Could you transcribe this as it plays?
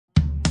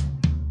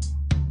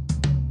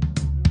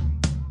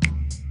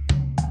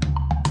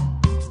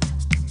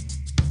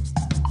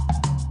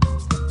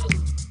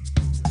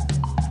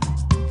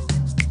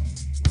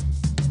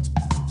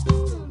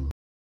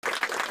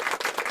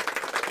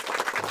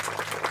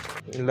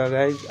ल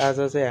गाइस आज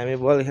चाहिँ हामी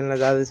बल खेल्न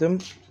जाँदैछौँ।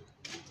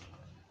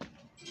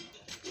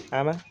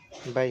 आमा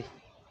बाई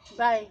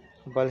बाई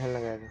बल खेल्न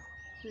गएको।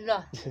 ल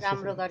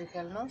राम्रो गरी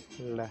खेल्नु।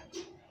 ल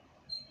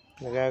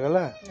गएको ल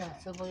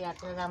शुभ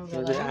यात्रा राम्रो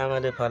यो चाहिँ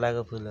आमाले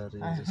फलाएको फुलहरू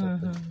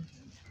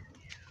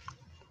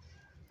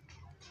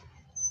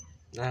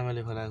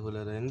आमाले फलाएको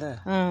फुलहरू होइन त।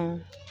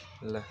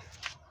 ल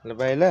ल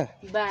बाई ल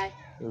बाई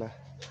ल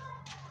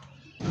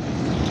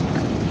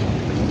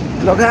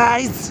ल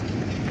गाइस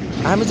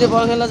हामी चाहिँ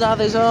बल खेल्न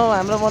जाँदैछौँ।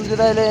 हाम्रो मन्त्री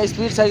दाइले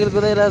स्पिड साइकल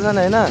कुदाइरहेछन्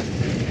होइन।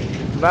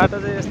 बाटो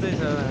चाहिँ यस्तै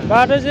छ।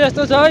 बाटो चाहिँ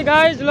यस्तो छ है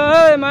गाइस। ल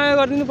माया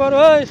गरिदिनु पर्यो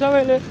है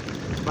सबैले।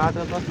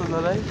 बाटो कस्तो छ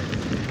भाइ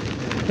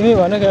तिमी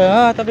भनेको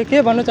तपाईँ के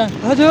भन्नु चाहन्छ?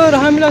 हजुर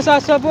हामीलाई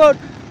साथ सपोर्ट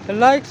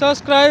लाइक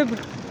सब्सक्राइब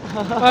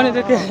अनि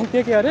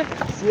के अरे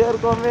सेयर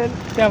कमेन्ट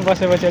त्यहाँ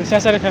बसेपछि अहिले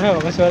स्यासारे खाना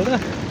भएको छु अहिले त।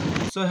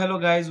 So hello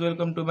guys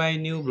welcome to my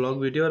new vlog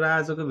video. र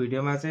आजको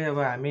भिडियोमा चाहिँ अब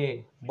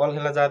हामी बल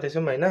खेल्न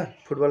जाँदैछौँ होइन,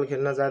 फुटबल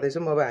खेल्न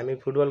जाँदैछौँ। अब हामी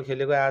फुटबल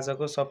खेलेको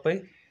आजको सबै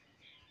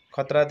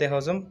खतरा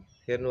देखाउँछौँ,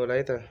 हेर्नु होला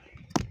है त।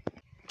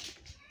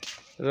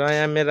 र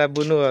यहाँ मेरा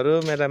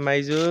बुनुहरू मेरा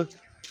माइजू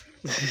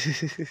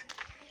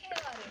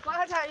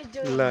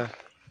ल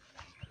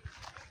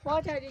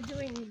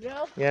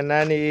यहाँ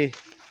नानी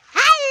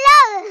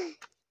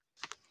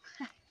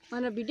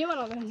भिडियो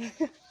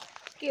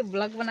के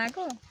भ्लग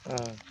बनाएको।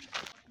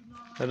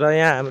 र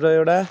यहाँ हाम्रो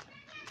एउटा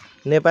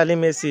नेपाली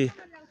मेसी।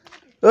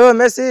 ओ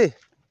मेसी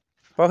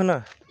पख्न।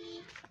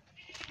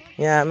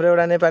 यहाँ हाम्रो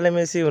एउटा नेपाली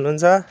मेसी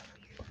हुनुहुन्छ।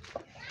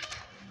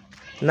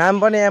 नाम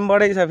पनि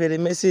एमबाटै छ फेरि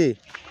मेसी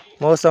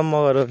मौसम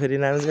मगर हो फेरि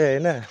नाम चाहिँ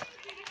होइन।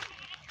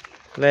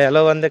 ल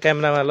हेलो भन्दै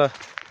क्यामेरामा। ल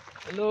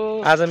हेलो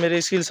आज मेरो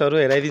स्किल्सहरू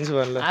हेराइदिन्छु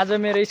भन्नु। आज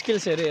मेरो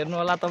स्किल्सहरू हेर्नु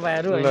होला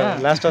तपाईँहरू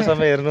होइन।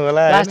 लास्टसम्म हेर्नु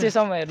होला।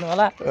 लास्टसम्म हेर्नु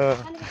होला।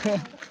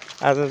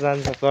 आज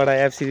जान्छ कडा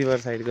एफसी रिभर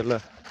साइडको। ल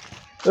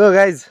ओ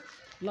गाइज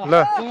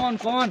ल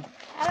कमन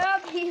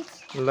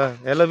ल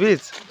हेलो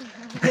बिच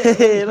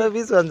हेलो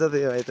बिच भन्छ त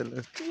यो भाइ त।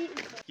 ल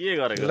के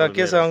गरेको ल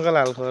के छ अङ्कल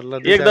हालखबर? ल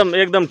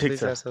एकदम ठिक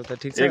छ।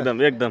 ठिक छ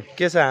एकदम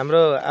के छ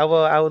हाम्रो अब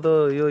आउँदो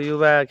यो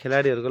युवा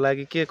खेलाडीहरूको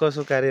लागि के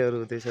कसो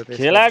कार्यहरू हुँदैछ?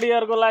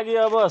 खेलाडीहरूको लागि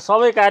अब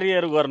सबै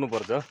कार्यहरू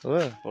गर्नुपर्छ।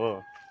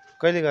 हो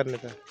कहिले गर्ने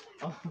त?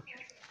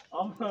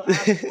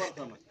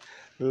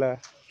 ल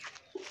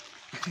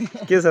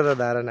के छ त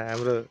धारणा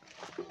हाम्रो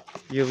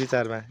यो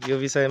विचारमा, यो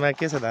विषयमा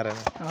के छ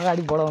धारणा?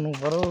 अगाडि बढाउनु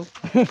पर्यो।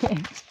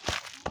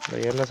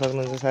 हेर्न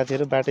सक्नुहुन्छ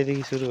साथीहरू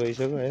बाटैदेखि सुरु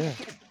भइसक्यो होइन।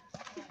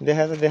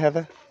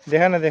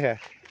 देखा न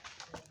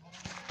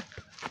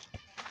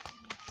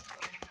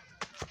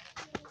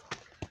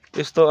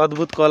यस्तो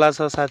अद्भुत कला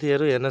छ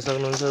साथीहरू, हेर्न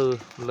सक्नुहुन्छ।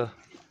 ल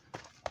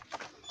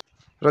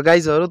र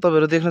गाइजहरू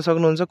तपाईँहरू देख्न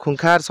सक्नुहुन्छ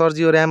खुङ्खार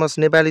सर्जियो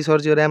ऱ्यामस, नेपाली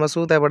सर्जियो ऱ्यामस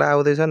उताबाट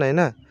आउँदैछन्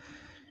होइन।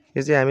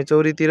 यो चाहिँ हामी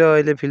चौरीतिर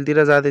अहिले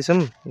फिल्डतिर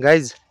जाँदैछौँ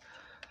गाइज।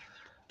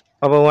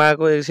 अब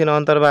उहाँको एकछिन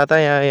अन्तर्वार्ता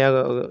यहाँ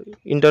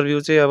इन्टरभ्यू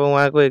चाहिँ अब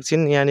उहाँको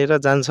एकछिन यहाँनिर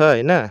जान्छ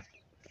होइन।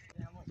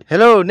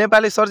 हेलो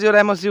नेपाली सर्जियो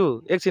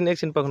ऱ्यामसज्यू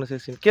एकछिन पक्नुहोस्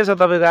एकछिन। के छ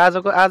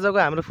तपाईँको आजको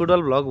हाम्रो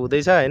फुटबल भ्लग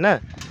हुँदैछ होइन,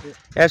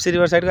 एफसी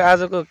रिभर साइडको।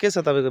 आजको के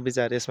छ तपाईँको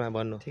विचार यसमा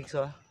भन्नु? ठिक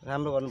छ,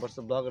 राम्रो गर्नुपर्छ,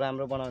 ब्लग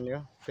राम्रो बनाउने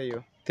हो।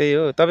 त्यही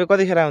हो। तपाईँ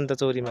कतिखेर आउनु त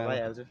चौरीमा?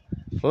 भइहाल्छु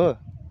हो।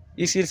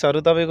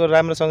 स्किल्सहरू तपाईँको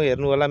राम्रोसँग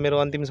हेर्नु होला, मेरो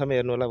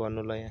अन्तिमसम्म हेर्नु होला भन्नु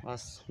ल। यहाँ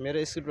हस्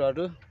मेरो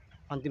स्क्रिप्टहरू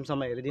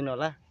अन्तिमसम्म हेरिदिनु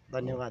होला।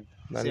 धन्यवाद।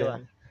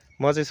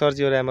 म चाहिँ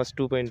सर्जियो ऱ्यामस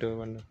 2.0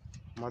 भन्नु।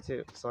 म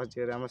चाहिँ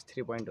सर्जियो ऱ्यामस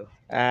 3.0।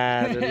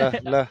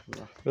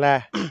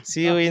 ल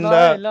सी यु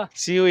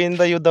इन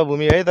द युद्ध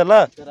भूमि है त।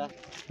 ल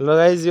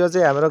गाइज यो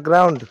चाहिँ हाम्रो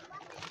ग्राउन्ड,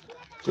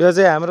 यो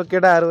चाहिँ हाम्रो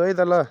केटाहरू है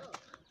त। ल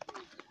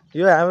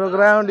यो हाम्रो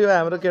ग्राउन्ड, यो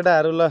हाम्रो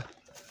केटाहरू। ल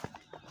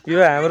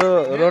यो हाम्रो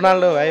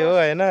रोनाल्डो भाइ हो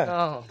होइन।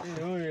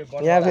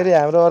 यहाँ फेरि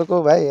हाम्रो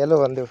अर्को भाइ हेलो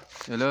भनिदेऊ।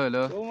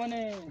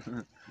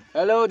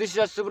 Hello, this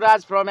is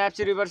Subraj from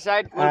FC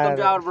Riverside. Welcome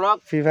to our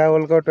vlog. FIFA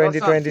World Cup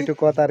 2022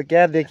 Qatar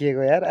क्या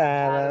देखिएको यार।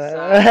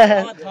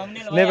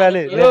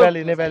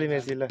 नेपाली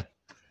मेसी। ल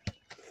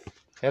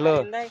हेलो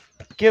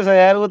के छ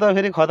यार? ऊ त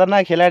फेरि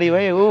खतरनाक खेलाडी हो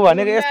है। ऊ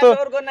भनेको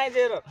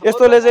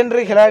यस्तो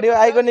लेजेन्डरी खेलाडी हो,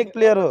 आइकोनिक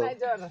प्लेयर हो।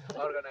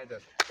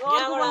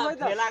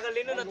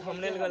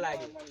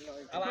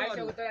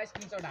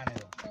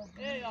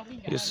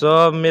 यो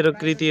सब मेरो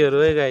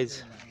कृतिहरू है गाइज।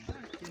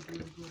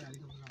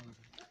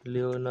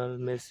 लियोनल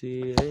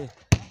मेसी है,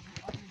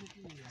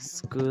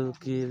 school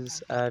kills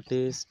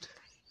artist,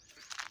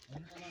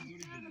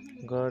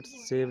 God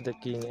save the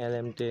king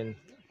LM10।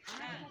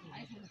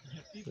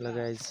 ल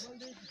गाइज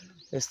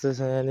यस्तो छ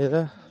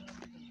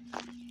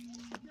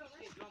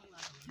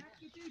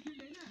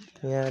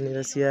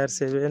यहाँनिर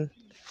CR7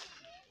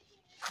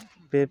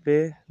 पेपे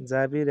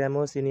जाबी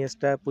ऱ्यामोस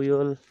इनिएस्टा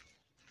पुयोल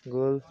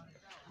गोल।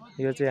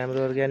 यो चाहिँ हाम्रो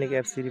अर्ग्यानिक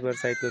एफसी रिभर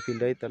साइडको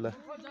फिल्ड है त। ल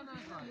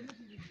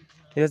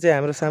यो चाहिँ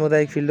हाम्रो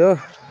सामुदायिक फिल्ड हो।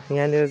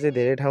 यहाँनिर चाहिँ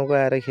धेरै ठाउँको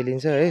आएर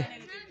खेलिन्छ है।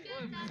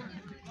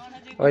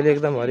 अहिले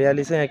एकदम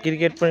हरियाली छ। यहाँ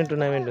क्रिकेट पनि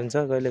टुर्नामेन्ट हुन्छ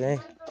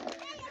कहिलेकाहीँ।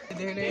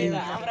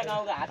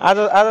 आज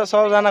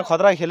 100जना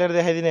खतरा खेलेर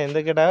देखाइदिने होइन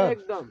त केटा हो।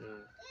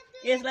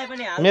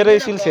 मेरो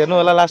स्किल्स हेर्नु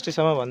होला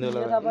लास्टसम्म भन्दै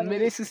होला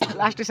मेरो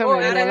लास्टसम्म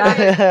हेर्नु होला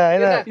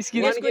हैन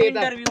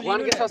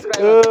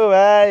ओ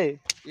भाइ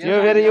यो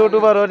फेरि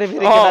युट्युबर हो नि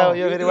फेरि केटा हो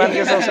यो फेरि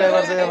 1K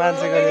सब्स्क्राइबर छ यो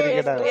मान्छेको फेरि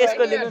केटा हो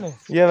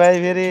यो भाइ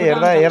फेरि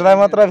हेर्दा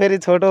मात्र फेरि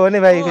छोटो हो नि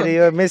भाइ फेरि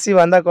यो मेसी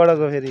भन्दा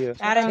कडको फेरि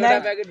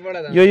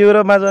यो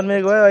युरोपमा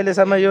जन्मेको हो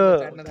अहिलेसम्म यो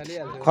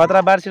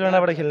खतरा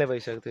बार्सिलोनाबाट खेल्ने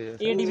भइसक्यो यो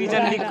ए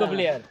डिभिजन लिगको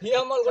प्लेयर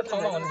यमलको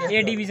ठाउँमा भन्थे ए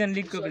डिभिजन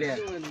लिगको प्लेयर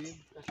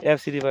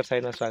FC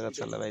रिभरसाइडमा स्वागत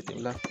छ ल भाइ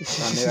तिमीलाई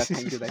धन्यवाद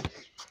थ्यांक यू दाइ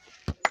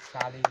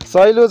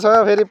सैलु छ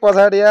फेरि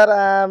पछाडी यार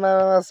आमा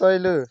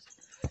सैलु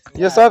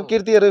यो सब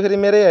कृतिहरू फेरि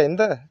मेरै हैन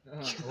त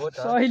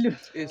सहिलु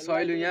ए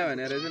सहिलु यहाँ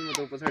भनेर चाहिँ म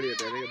त पछाडी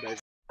हेरेको दाइ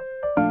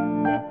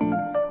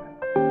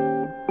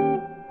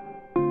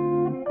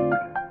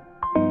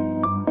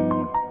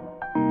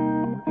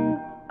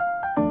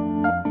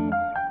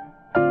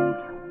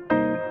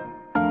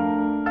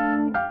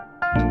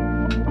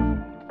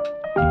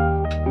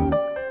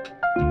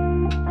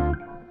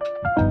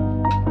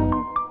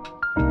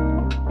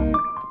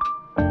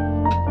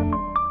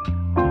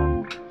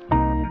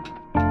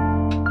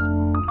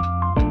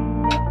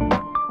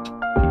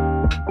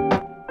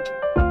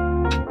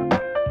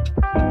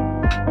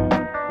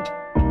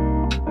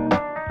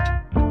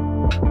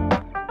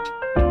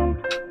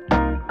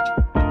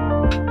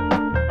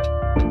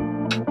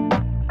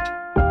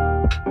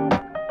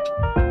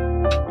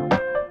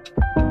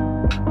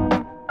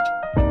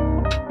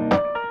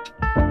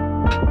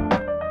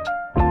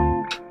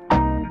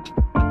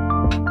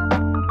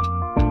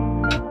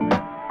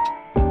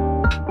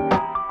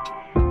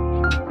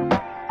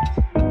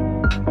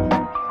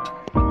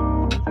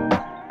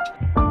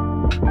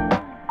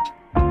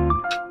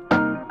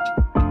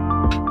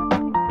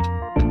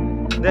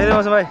धेरै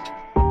मजा भाइ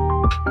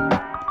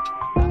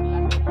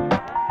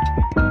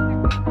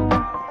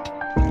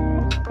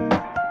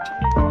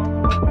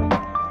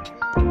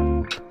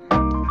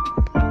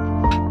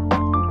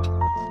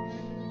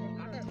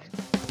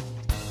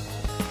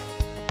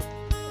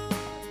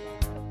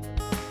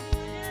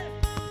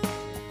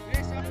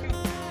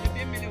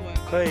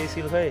खै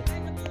सिल खै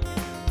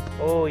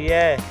ओ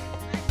या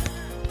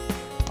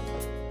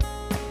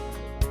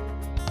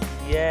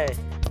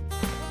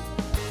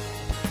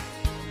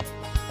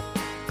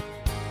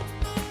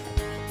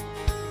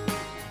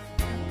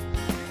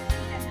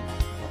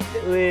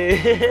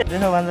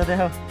देखो भन्छ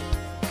देखो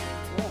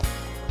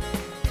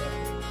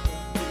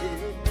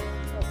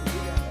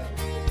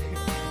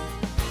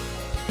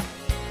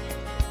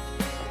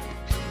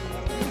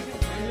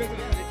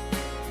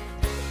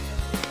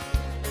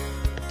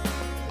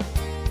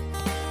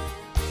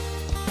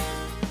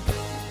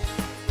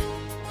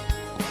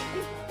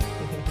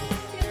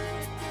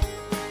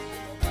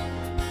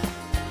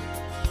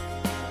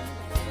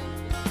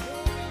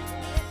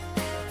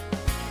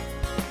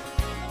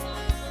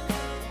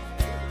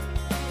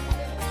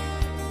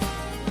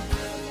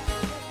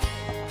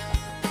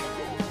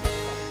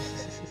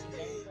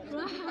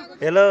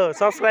हेलो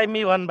सब्सक्राइब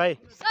मी भन भाइ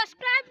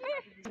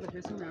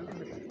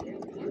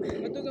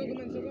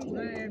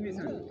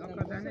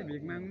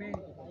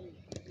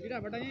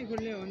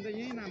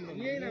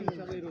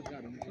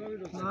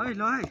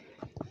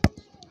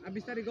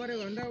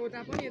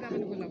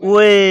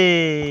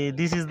ओए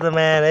दिस इज द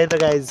म्यान है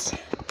त गाइज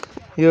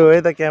यो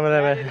है त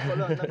क्यामेराम्यान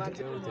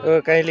ओ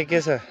कहिले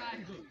के छ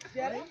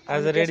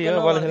आज रेडी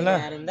हो बल खेल्न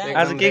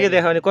आज के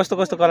देखाउने कस्तो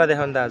कस्तो कला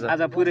देखाउने त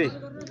आज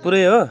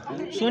पुरै हो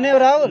सुन्यौ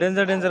राहुल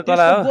डेन्जर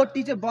कला हो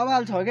गोटी चाहिँ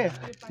बवाल छ के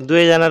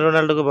दुवैजना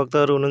रोनाल्डोको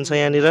भक्तहरू हुनुहुन्छ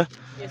यहाँनिर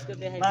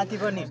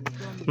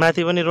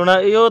माथि पनि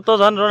रोनाल्डो यो त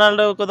झन्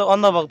रोनाल्डोको त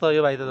अन्ध भक्त हो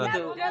यो भाइ त झन्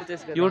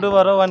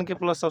युट्युबर हो 1K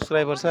प्लस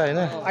सब्सक्राइबर छ हैन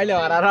अहिले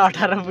हराएर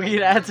 18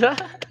 पुगिरहेछ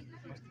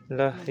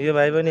ल यो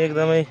भाइ पनि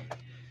एकदमै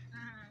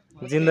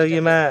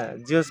जिन्दगीमा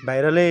जोस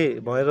भाइरलै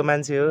भएको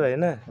मान्छे हो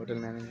हैन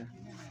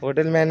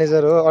होटल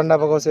म्यानेजर हो अन्डा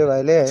पकाउँछ यो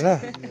भाइले हैन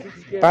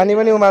पानी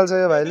पनि उमाल्छ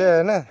यो भाइले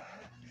हैन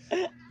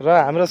र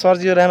हाम्रो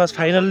सर्जियो रामस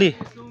फाइनल्ली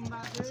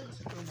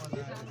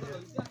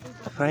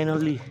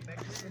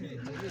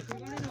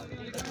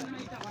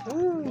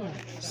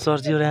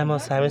सर्जियो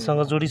रामस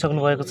हामीसँग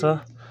जोडिसक्नु भएको छ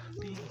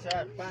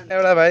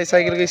एउटा भाइ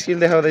साइकलको स्किल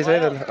देखाउँदैछ है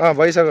त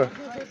भइसक्यो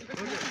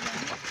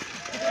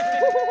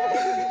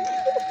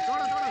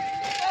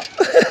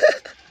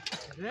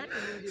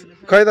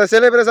खै त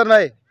सेलिब्रेसन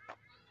भाइ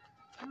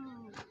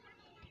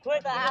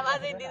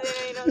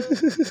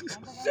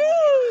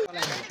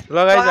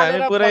लगाइज हामी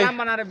पुरै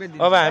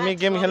अब हामी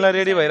गेम खेल्न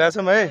रेडी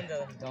भइरहेछौँ है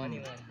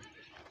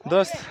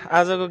दोस्त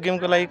आजको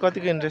गेमको लागि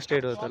कतिको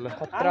इन्ट्रेस्टेड हो त ल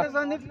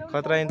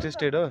खतरा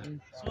इन्ट्रेस्टेड हो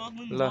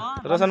ल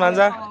रोशन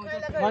भान्जा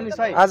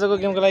आजको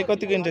गेमको लागि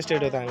कतिको इन्ट्रेस्टेड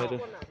हो त हामीहरू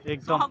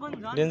एकदम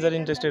डेन्जर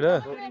इन्ट्रेस्टेड हो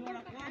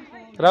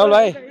राहुल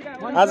भाइ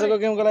आजको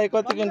गेमको लागि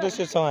कतिको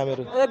इन्ट्रेस्टेड छौँ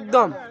हामीहरू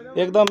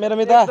एकदम मेरो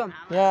मिता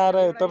यहाँ आएर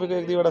तपाईँको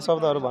एक दुईवटा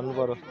शब्दहरू भन्नु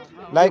पर्यो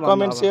लाइक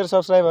कमेन्ट सेयर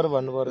सब्सक्राइबहरू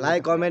भन्नु पर्यो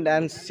लाइक कमेन्ट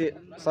एन्ड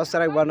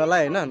सब्सक्राइब गर्नु होला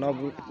हैन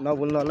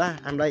नभुल्नु होला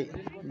हामीलाई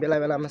बेला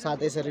बेलामा साथ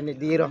यसरी नै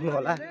दिइराख्नु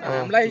होला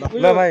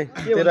ल भाइ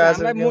तेरो आज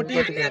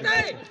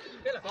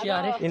के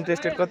अरे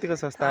इन्ट्रेस्टेड कतिको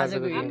सस्ता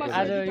आजको गेमको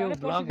आज यो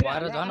ब्लग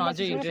भएर झन्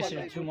अझै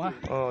इन्ट्रेस्टेड छु म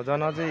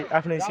झन् अझै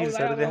आफ्नै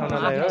स्किल्सहरू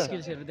देखाउनलाई हो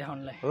स्किल्सहरु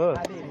देखाउनलाई हो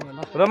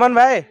रमन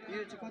भाइ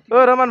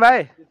ओ रमन भाइ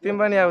तिमी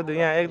पनि अब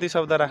यहाँ एक दुई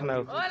शब्द राख्न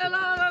हो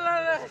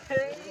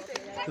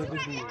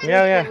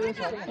यहाँ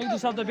एक दुई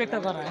शब्द व्यक्त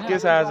गर हैन के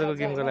छ आजको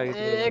गेमको लागि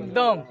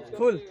एकदम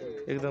फुल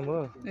एकदम हो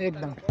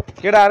एकदम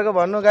केटाहरूको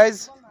भन्नु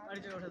गाइज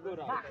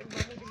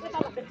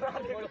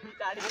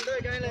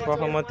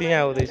म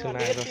त्यहाँ आउँदैछु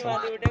नआएर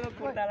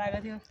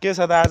के छ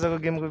त आजको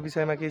गेमको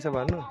विषयमा के छ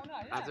भन्नु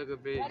आजको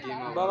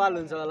गेम बवाल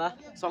हुन्छ होला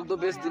सक्दो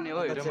बेच दिने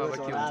हो हेरौँ अब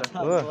के हुन्छ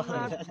हो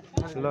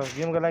ल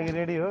गेमको लागि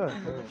रेडी हो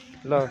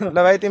ल ल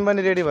भाइ तिमी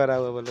पनि रेडी भएर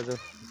आऊ अब ल जाऊ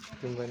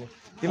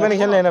तिमी पनि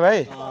खेल्ने होइन भाइ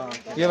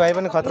यो भाइ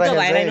पनि खतरा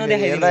खेल्छ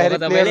हेर्दाखेरि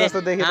प्लेयर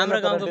जस्तो देखिन्छ हाम्रो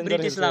गाउँको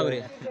ब्रिटिस लाउरे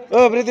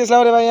ओ ब्रिटिस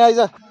लाउरे भाइ यहाँ आइज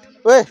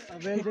ओए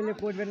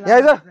यहाँ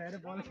आइज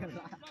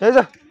आइज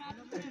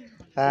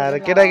अरे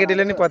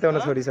केटाकेटीले नि पत्याउन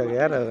छोडिसक्यो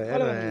यार अब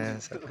हेर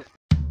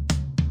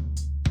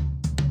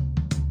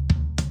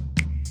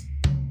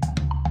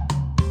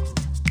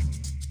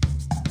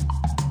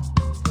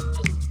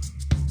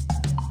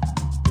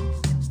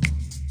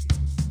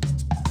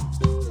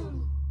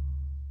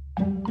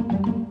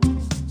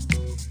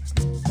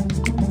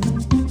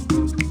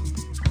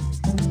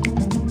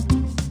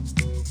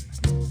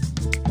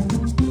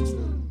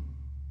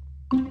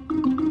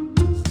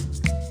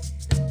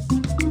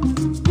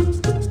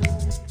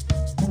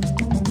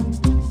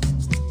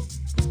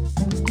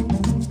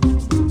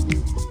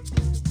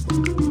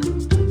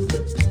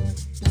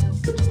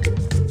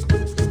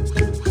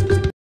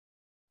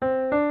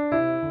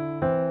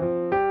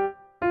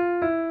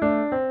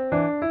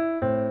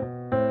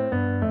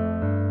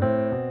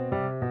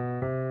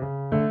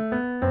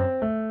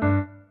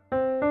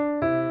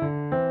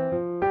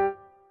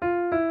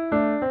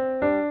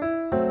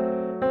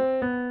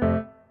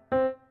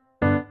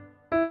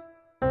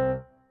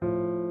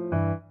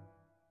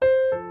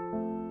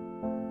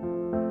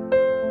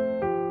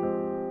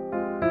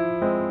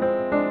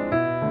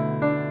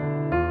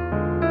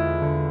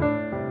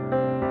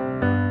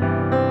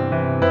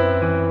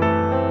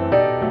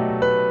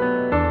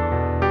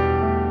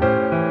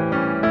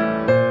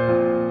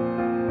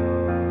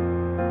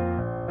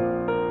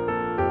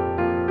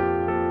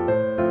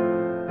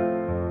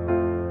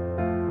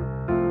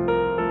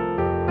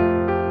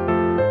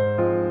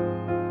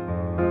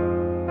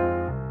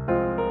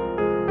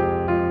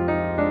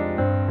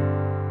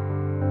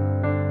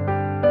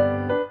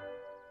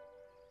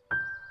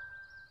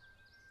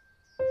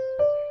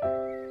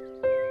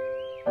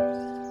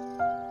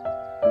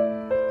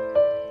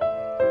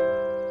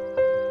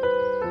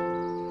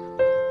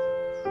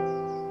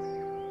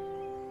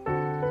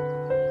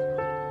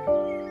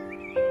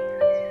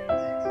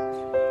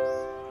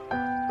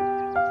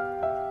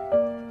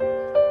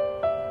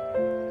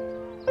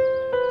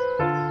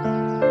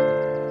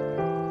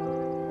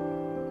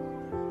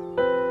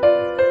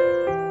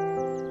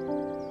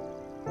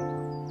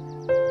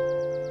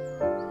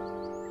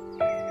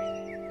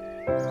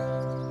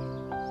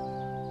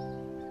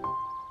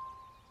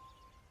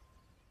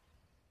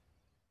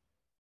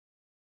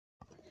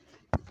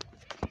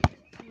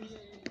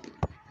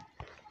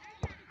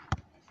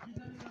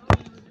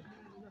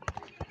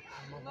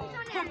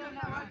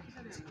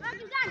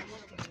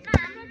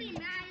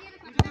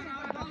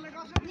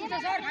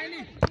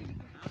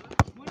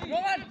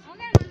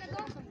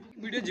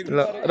ल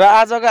र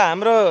आजको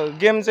हाम्रो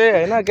गेम चाहिँ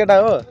होइन केटा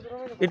हो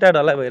इटा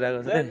ढलाइ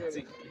भइरहेको छ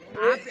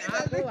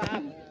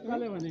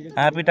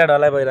हाफ इटा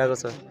ढलाइ भइरहेको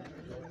छ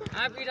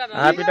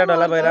हाफ इटा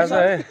ढलाइ भइरहेको छ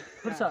है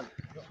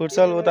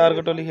फुटसल उता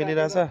अर्को टोली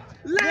खेलिरहेछ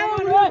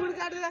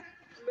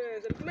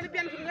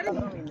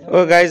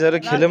ओ गाइजहरू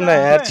खेलौँ न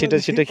यार छिटो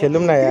छिटो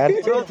खेलौँ न यार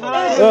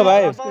ओ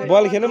भाइ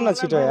बल खेलौँ न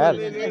छिटो यार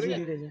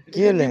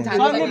के ले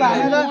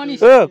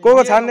ओ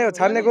को छान्ने हो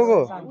छान्ने को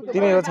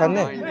तिमी हो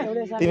छान्ने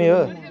तिमी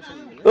हो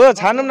ओ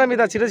छानौँ न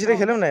मिता छिटो छिटो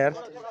खेलौँ न यार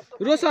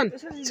रोशन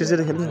छिटो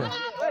छिटो खेलौँ न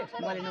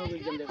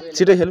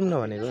छिटो खेलौँ न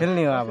भनेको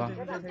खेल्ने हो अब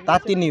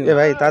तातिनी हो ए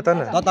भाइ तात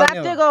न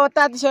तातेको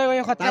तातिसकेको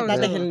यहाँ खतरा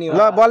हुन्छ खेल्ने हो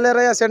ल बल लिएर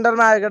यहाँ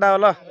सेन्टरमा आयो केटा हो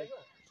ल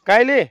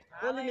काइली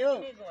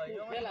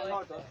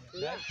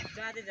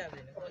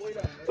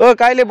ओ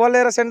काइली बल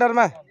लिएर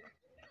सेन्टरमा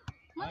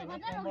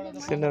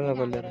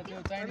बल लिएर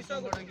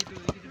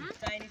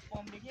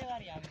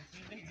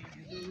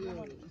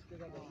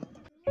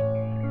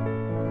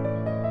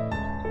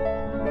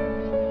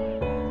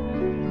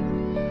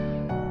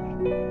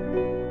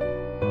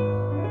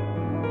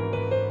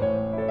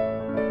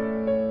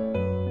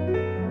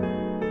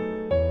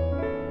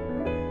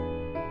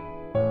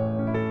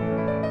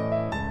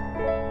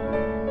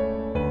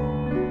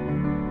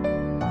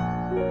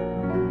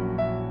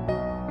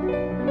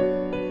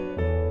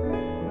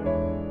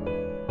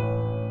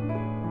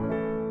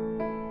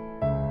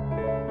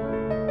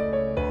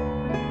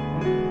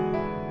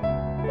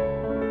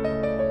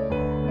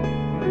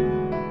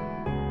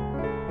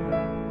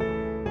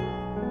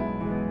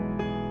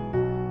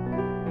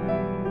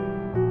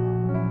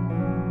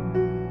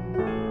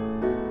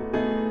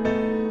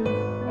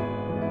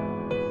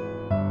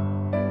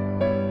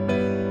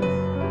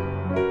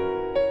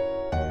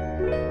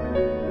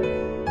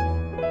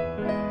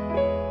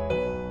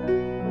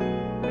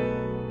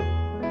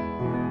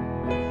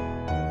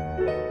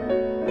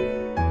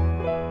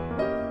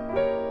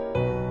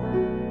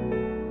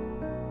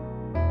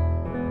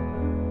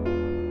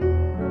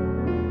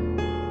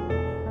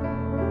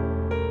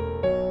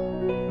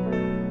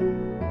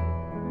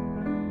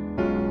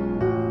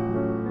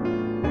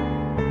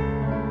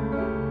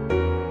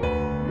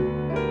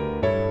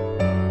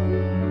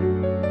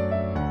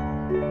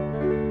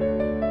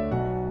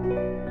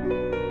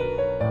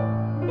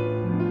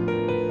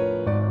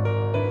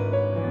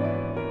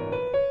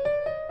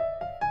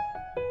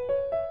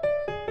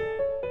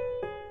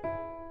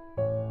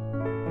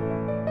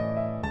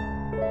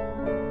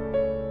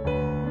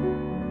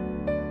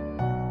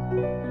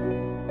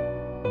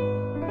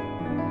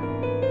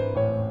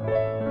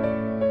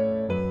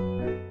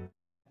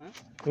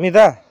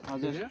मिता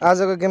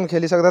आजको गेम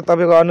खेलिसक्दा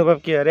तपाईँको अनुभव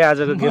के अरे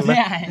आजको गेममा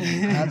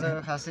आज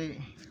खासै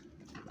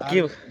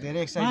के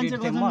धेरै एक्साइटेड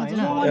थिएँ म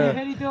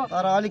हैन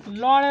तर अलिक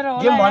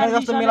गेम भने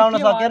जस्तो मिलाउन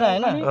सकेन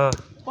हैन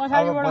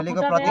अब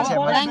भोलिको प्रतीक्षा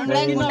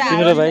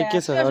तिम्रो भाइ के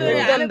छ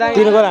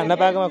तिन गोल हान्न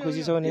पाएकोमा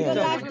खुसी छौ नि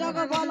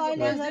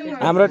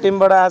हाम्रो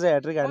टिमबाट आज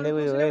ह्याट्रिक हान्ने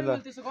उयो है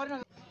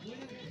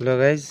ल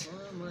गाइज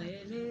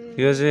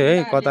यो चाहिँ है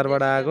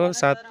कतारबाट आएको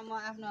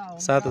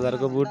 7,000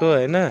 को बुट हो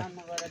हैन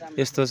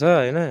यस्तो छ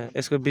हैन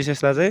यसको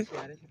विशेषता चाहिँ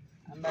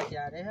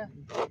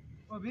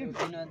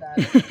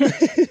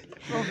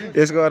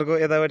यसको अर्को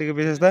यतापट्टिको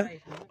विशेषता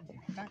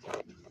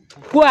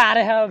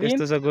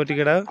यस्तो छ गोटी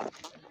केटा हो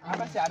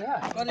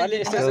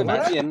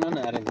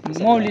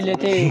मौलीले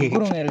त्यही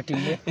गुरुङहरु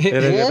टिमले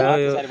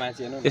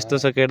यस्तो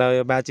छ केटा हो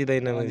यो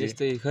बाँचिदैन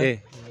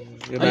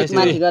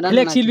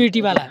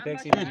फ्लेक्सिबिलिटी वाला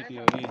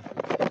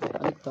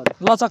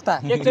लचकता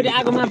एकचोटी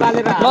आगोमा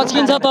बालेर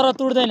लचकिन्छ तर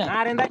तुड्दैन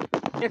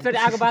एकचोटी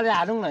आगो बालेर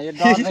हालौँ न यो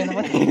डर्दैन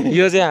पनि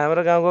यो चाहिँ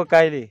हाम्रो गाउँको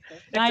काइली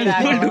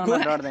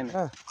डर्दैन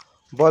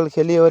बल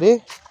खेलियो रे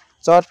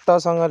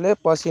चट्टसँगले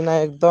पसिना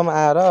एकदम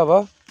आएर अब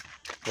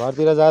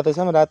घरतिर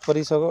जाँदैछौँ रात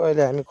परिसक्यो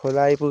अहिले हामी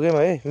खोला आइपुग्यौँ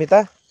है मिता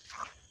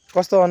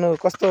कस्तो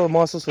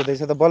महसुस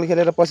हुँदैछ त बल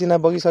खेलेर पसिना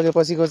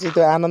बगिसकेपछिको चाहिँ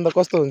त्यो आनन्द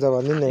कस्तो हुन्छ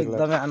भनिदिनु न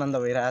एकदमै आनन्द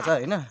भइरहेछ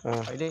हैन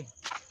अहिले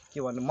के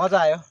भन्नु मजा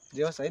आयो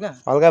जे होस् हैन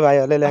हल्का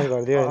भाइहरूले ल्याङ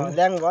गरिदियो हैन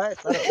ल्याङ भयो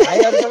तर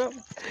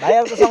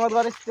भाइहरुको संगत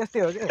गरे त्यस्तै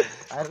हो के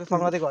भाइहरुको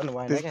संगतै गर्नु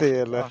भएन त्यस्तै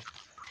ल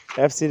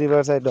एफसी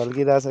रिभरसाइड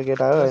ढल्किरहेछ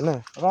केटा हो हैन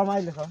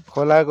रमाइलो छ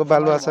खोलाको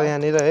बालुवा छ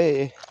यहाँनिर है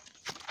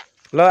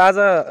ल आज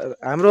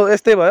हाम्रो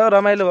यस्तै भयो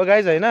रमाइलो भयो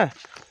गाइज हैन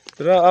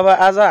र अब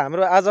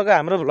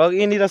आजको भ्लग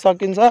यहीँनिर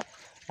सकिन्छ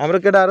हाम्रो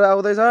केटाहरू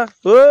आउँदैछ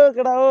हो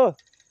केटा हो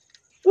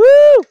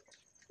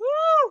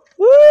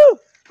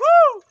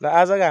ल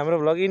आजको हाम्रो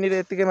भ्लग यहीँनिर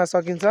यतिकैमा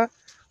सकिन्छ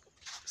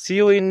C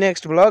you in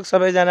next vlog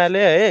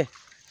सबैजनाले है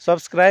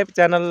सब्सक्राइब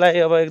च्यानललाई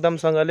अब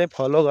एकदमसँगले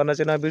फलो गर्न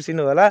चाहिँ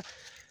नबिर्सिनु होला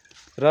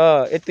र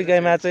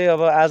यतिकैमा चाहिँ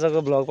अब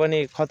आजको भ्लग पनि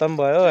खतम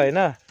भयो हैन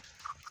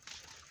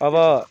अब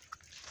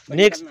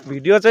नेक्स्ट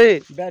भिडियो चाहिँ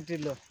ब्याट्री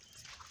लो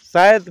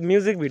सायद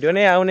म्युजिक भिडियो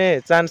नै आउने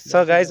चान्स छ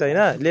गाइज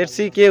हैन लेट्स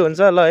सी के हुन्छ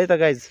ल है त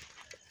guys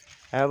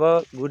have a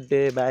good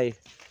day by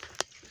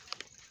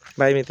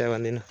by मिता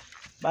भन्दिनु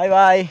बाई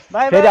बाई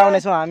फेरि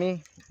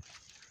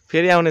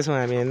आउनेछौँ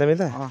हामी हैन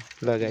मिता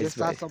ल गाइज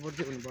सपोर्ट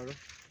चाहिँ हुनु पर्यो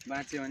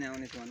बाँच्यो भने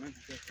आउने भन्नु